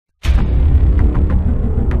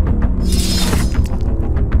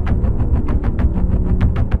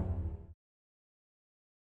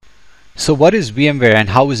So what is VMware and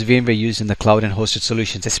how is VMware used in the cloud and hosted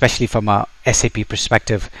solutions, especially from a SAP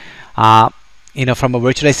perspective? Uh, from a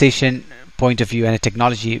virtualization point of view and a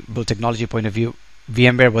technology point of view,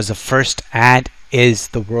 VMware was the first and is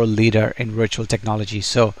the world leader in virtual technology.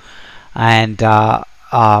 So, and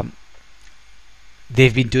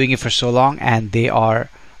they've been doing it for so long, and they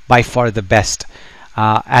are by far the best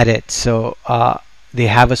at it. So they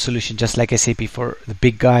have a solution just like SAP for the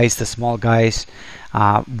big guys, the small guys,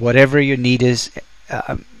 whatever your need is.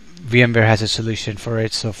 VMware has a solution for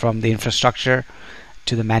it. So from the infrastructure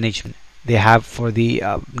to the management, they have for the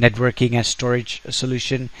networking and storage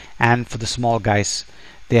solution, and for the small guys,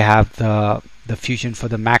 they have the Fusion for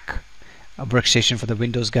the Mac, workstation for the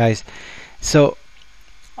Windows guys. So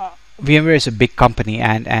VMware is a big company,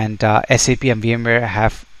 and SAP and VMware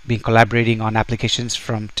have been collaborating on applications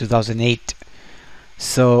from 2008.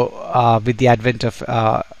 So with the advent of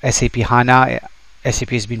SAP HANA, SAP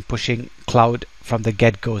has been pushing cloud from the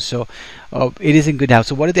get-go. So it is in good health.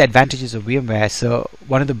 So what are the advantages of VMware? So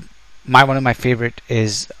one of my favorite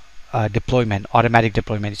is deployment, automatic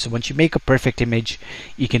deployment. So once you make a perfect image,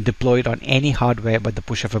 you can deploy it on any hardware by the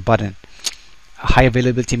push of a button. High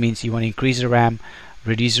availability means you want to increase the RAM,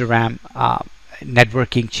 reduce the RAM,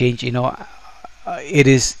 networking change. It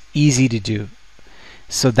is easy to do.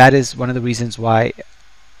 So that is one of the reasons why,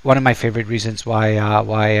 one of my favorite reasons why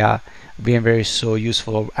VMware is so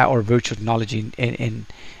useful, or virtual technology in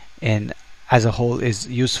as a whole is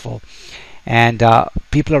useful. And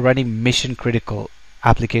people are running mission critical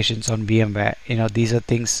applications on VMware. These are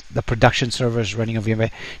things, the production servers running on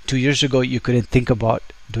VMware. 2 years ago, you couldn't think about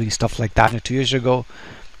doing stuff like that. 2 years ago,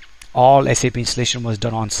 all SAP installation was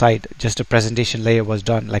done on site. Just a presentation layer was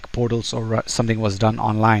done, like portals or something was done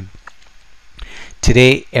online.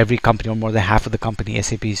 Today, every company, or more than half of the company,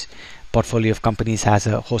 SAP's portfolio of companies, has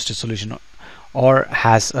a hosted solution or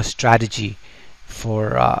has a strategy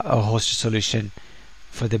for a hosted solution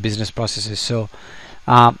for the business processes. So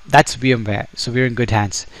that's VMware. So we're in good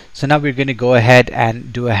hands. So now we're going to go ahead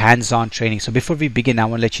and do a hands-on training. So before we begin, I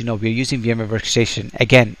want to let you know we're using VMware Workstation.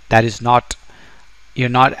 Again, that is not, you're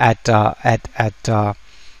not at a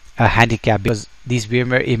handicap, because these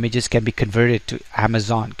VMware images can be converted to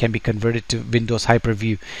Amazon, can be converted to Windows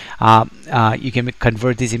Hyper-V. You can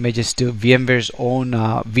convert these images to VMware's own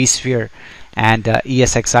vSphere and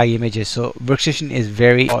ESXi images. So Workstation is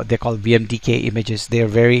they're called VMDK images. They are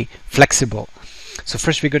very flexible. So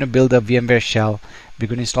first we're going to build a VMware shell. We're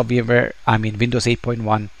going to install Windows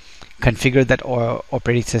 8.1, configure that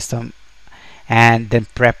operating system, and then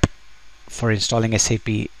prep for installing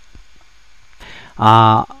SAP.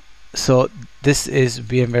 So this is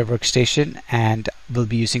VMware Workstation, and we'll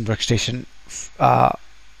be using Workstation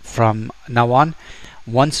from now on.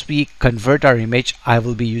 Once we convert our image, I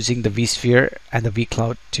will be using the vSphere and the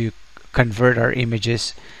vCloud to convert our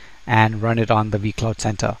images and run it on the vCloud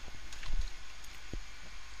Center.